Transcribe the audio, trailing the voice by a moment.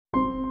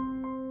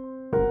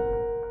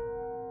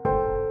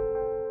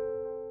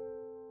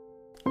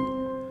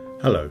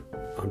Hello,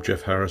 I'm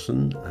Jeff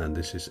Harrison, and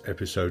this is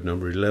episode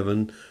number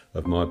 11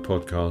 of my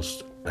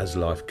podcast, As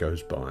Life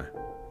Goes By.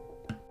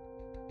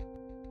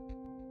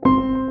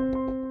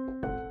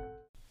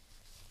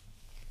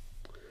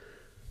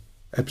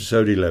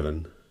 Episode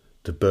 11,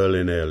 The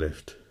Berlin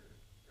Airlift.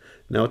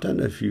 Now, I don't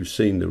know if you've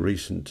seen the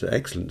recent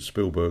excellent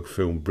Spielberg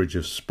film Bridge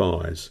of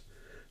Spies,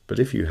 but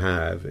if you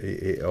have,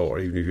 or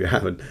even if you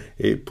haven't,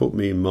 it put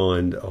me in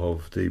mind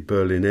of the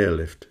Berlin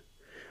Airlift,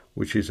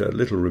 which is a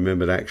little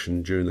remembered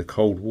action during the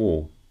Cold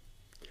War.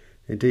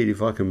 Indeed,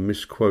 if I can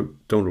misquote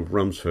Donald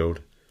Rumsfeld,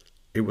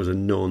 it was a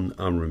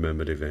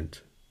non-unremembered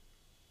event.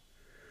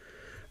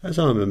 As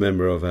I'm a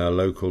member of our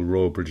local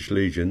Royal British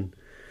Legion,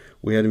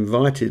 we had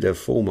invited a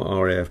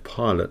former RAF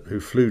pilot who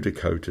flew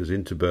Dakotas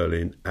into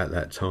Berlin at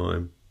that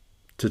time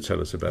to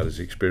tell us about his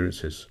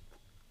experiences.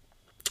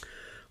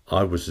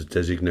 I was a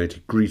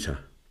designated greeter.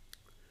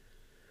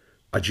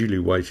 I duly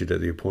waited at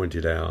the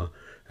appointed hour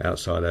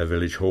outside our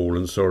village hall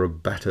and saw a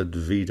battered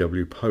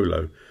VW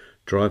Polo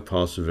drive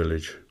past the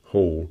village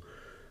hall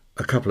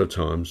a couple of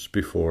times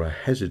before a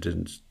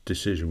hesitant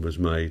decision was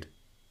made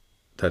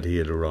that he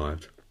had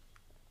arrived.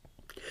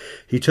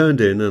 He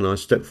turned in and I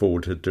stepped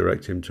forward to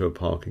direct him to a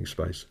parking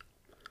space.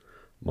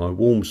 My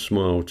warm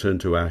smile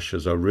turned to ash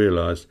as I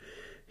realised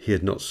he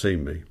had not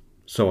seen me,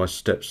 so I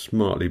stepped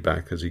smartly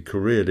back as he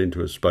careered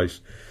into a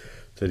space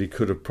that he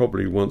could have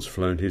probably once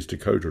flown his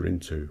Dakota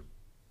into.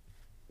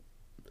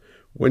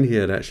 When he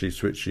had actually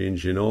switched the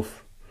engine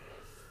off,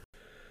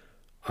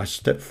 I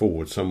stepped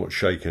forward somewhat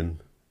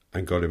shaken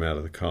and got him out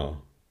of the car.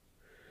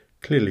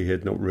 Clearly he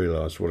had not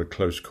realised what a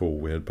close call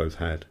we had both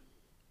had.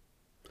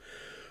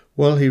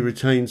 Well, he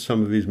retained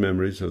some of his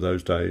memories of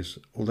those days,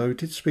 although he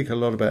did speak a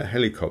lot about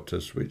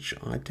helicopters, which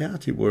I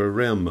doubted were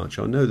around much.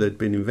 I know they'd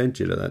been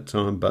invented at that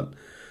time, but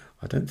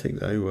I don't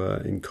think they were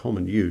in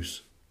common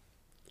use.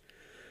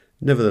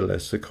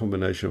 Nevertheless, the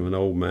combination of an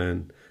old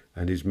man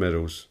and his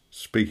medals,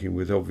 speaking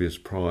with obvious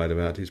pride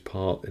about his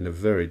part in a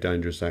very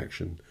dangerous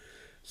action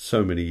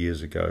so many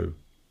years ago,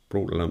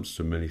 brought lumps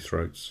to many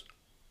throats.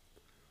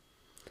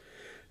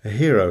 A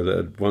hero that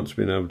had once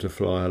been able to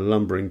fly a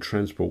lumbering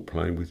transport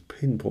plane with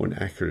pinpoint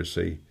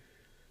accuracy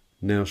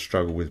now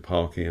struggled with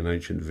parking an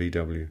ancient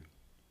VW.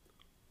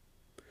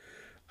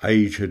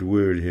 Age had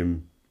wearied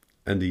him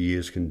and the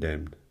years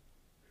condemned,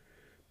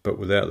 but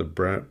without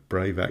the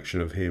brave action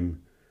of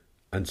him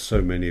and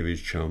so many of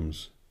his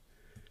chums,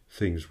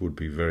 things would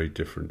be very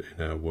different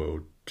in our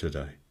world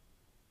today.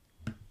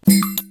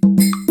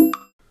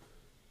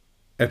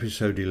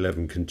 Episode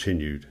 11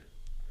 continued,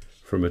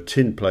 from a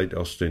tin plate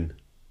Austin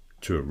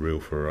to a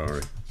real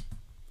Ferrari.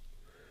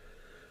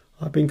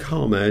 I've been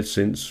car mad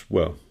since,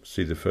 well,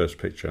 see the first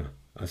picture.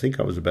 I think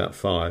I was about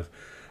 5,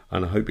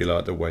 and I hope you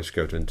like the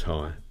waistcoat and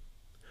tie.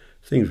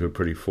 Things were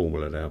pretty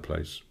formal at our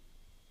place.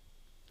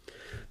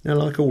 Now,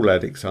 like all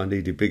addicts, I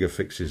needed bigger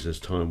fixes as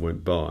time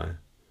went by,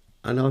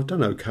 and I've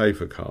done okay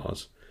for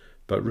cars,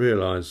 but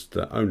realised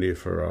that only a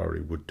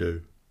Ferrari would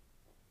do.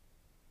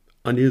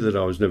 I knew that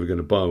I was never going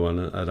to buy one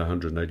at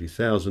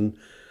 180,000,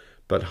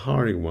 but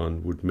hiring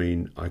one would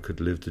mean I could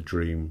live the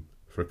dream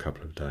for a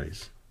couple of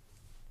days.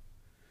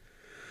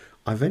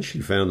 I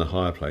eventually found the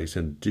hire place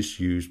and a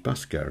disused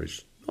bus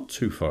garage not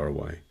too far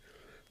away.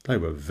 They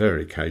were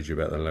very cagey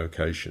about the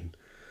location,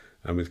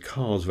 and with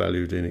cars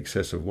valued in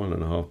excess of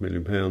 £1.5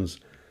 million,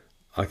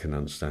 I can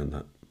understand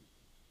that.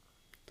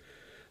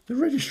 The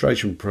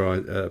registration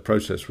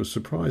process was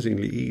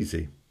surprisingly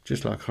easy,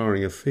 just like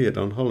hiring a Fiat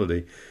on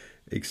holiday,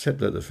 except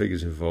that the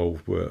figures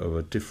involved were of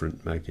a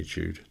different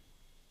magnitude.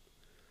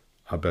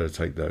 I better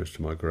take those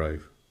to my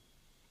grave.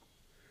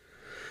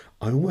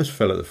 I almost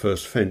fell at the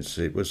first fence.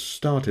 It was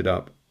started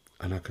up,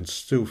 and I can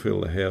still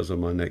feel the hairs on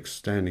my neck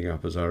standing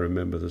up as I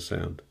remember the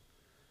sound.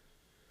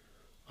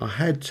 I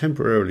had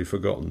temporarily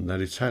forgotten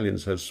that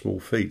Italians have small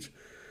feet,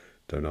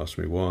 don't ask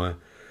me why,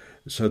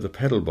 so the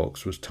pedal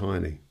box was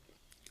tiny.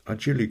 I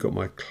duly got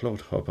my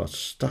clodhopper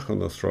stuck on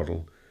the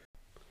throttle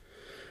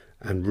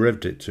and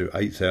revved it to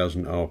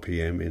 8,000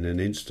 RPM in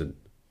an instant,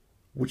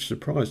 which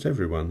surprised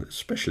everyone,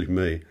 especially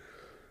me.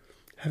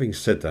 Having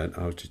said that,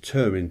 I was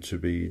determined to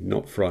be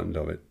not frightened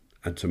of it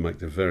and to make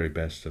the very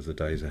best of the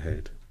days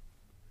ahead.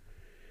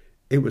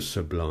 It was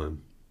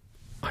sublime.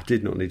 I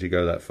did not need to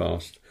go that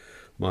fast.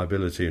 My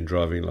ability and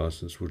driving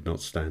licence would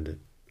not stand it.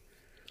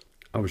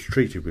 I was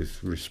treated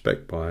with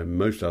respect by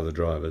most other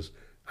drivers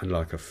and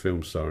like a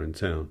film star in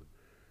town.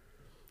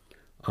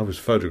 I was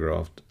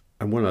photographed,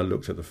 and when I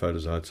looked at the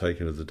photos I had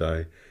taken of the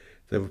day,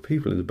 there were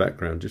people in the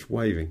background just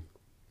waving.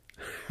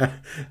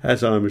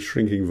 As I am a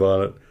shrinking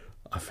violet,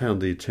 I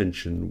found the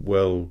attention,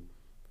 well,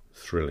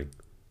 thrilling.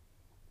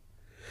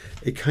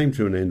 It came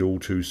to an end all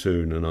too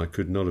soon, and I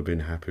could not have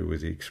been happy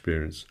with the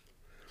experience.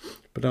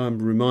 But I am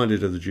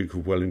reminded of the Duke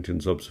of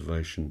Wellington's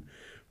observation,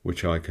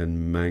 which I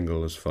can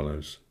mangle as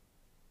follows.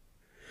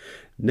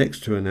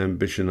 Next to an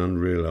ambition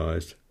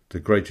unrealised, the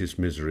greatest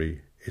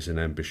misery is an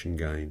ambition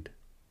gained.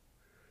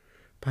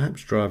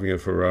 Perhaps driving a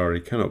Ferrari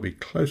cannot be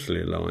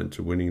closely aligned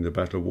to winning the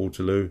Battle of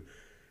Waterloo,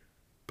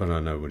 but I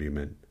know what he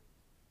meant.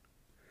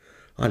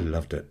 I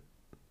loved it,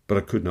 but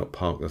I could not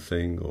park the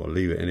thing or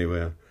leave it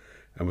anywhere,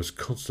 and was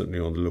constantly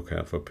on the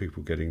lookout for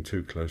people getting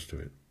too close to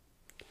it.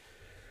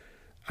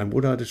 And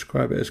would I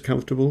describe it as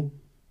comfortable?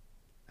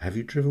 Have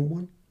you driven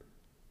one?